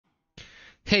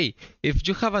Hey, if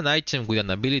you have an item with an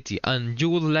ability and you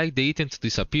would like the item to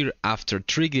disappear after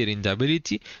triggering the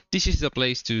ability, this is the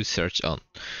place to search on.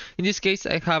 In this case,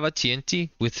 I have a TNT.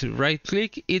 With right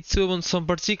click, it summons some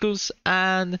particles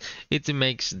and it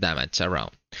makes damage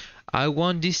around. I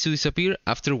want this to disappear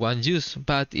after one use,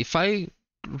 but if I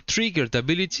trigger the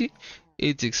ability,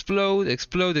 it explode,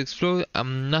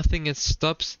 and nothing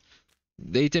stops.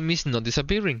 The item is not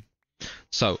disappearing.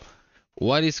 So,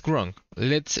 what is wrong?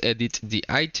 Let's edit the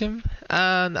item,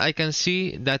 and I can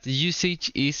see that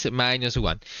usage is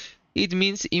 -1. It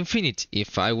means infinite.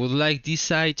 If I would like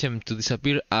this item to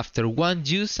disappear after one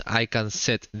use, I can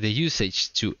set the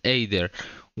usage to either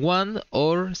 1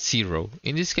 or 0.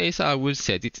 In this case, I will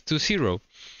set it to 0.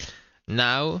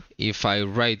 Now, if I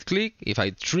right click, if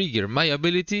I trigger my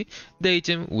ability, the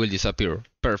item will disappear.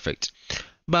 Perfect.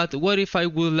 But what if I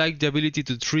would like the ability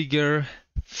to trigger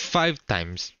 5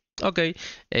 times? Okay,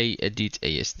 edit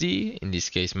ASD, in this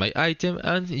case my item,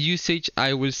 and usage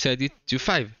I will set it to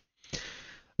 5.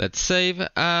 Let's save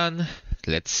and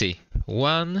let's see.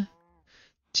 1,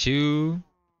 2,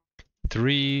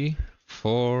 3,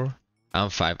 4,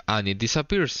 and 5, and it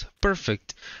disappears.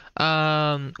 Perfect.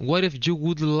 What if you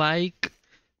would like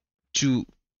to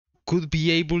could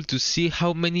be able to see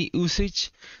how many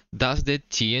usage does the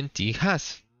TNT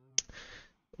has?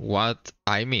 What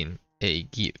I mean,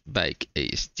 Vayk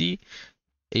ASD.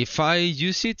 If I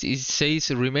use it, it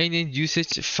says remaining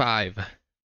usage 5.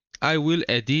 I will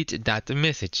edit that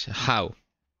message. How?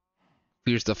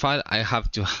 First of all, I have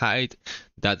to hide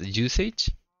that usage.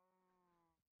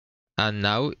 And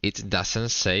now it doesn't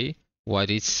say what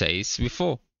it says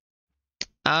before.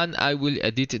 And I will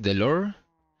edit the lore.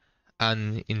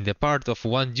 And in the part of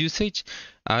one usage,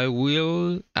 I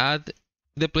will add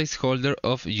the placeholder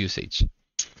of usage.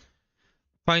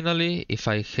 Finally, if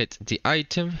I hit the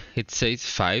item, it says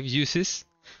 5 uses.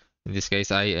 In this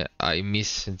case, I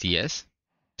miss the S.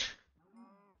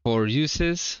 4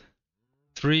 uses,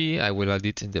 3. I will add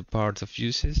it in the part of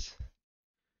uses.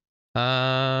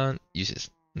 And uses.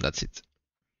 That's it.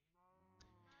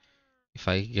 If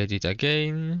I get it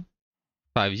again,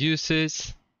 5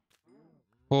 uses,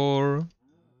 4,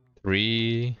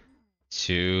 3,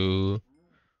 2,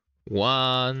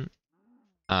 1,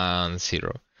 and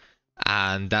 0.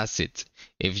 And that's it.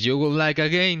 If you would like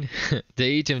again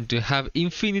the item to have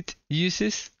infinite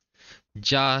uses,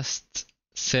 just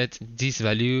set this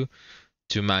value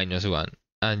to -1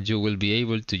 and you will be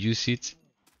able to use it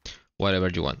whatever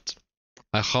you want.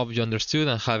 I hope you understood,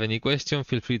 and have any question,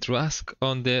 feel free to ask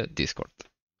on the Discord.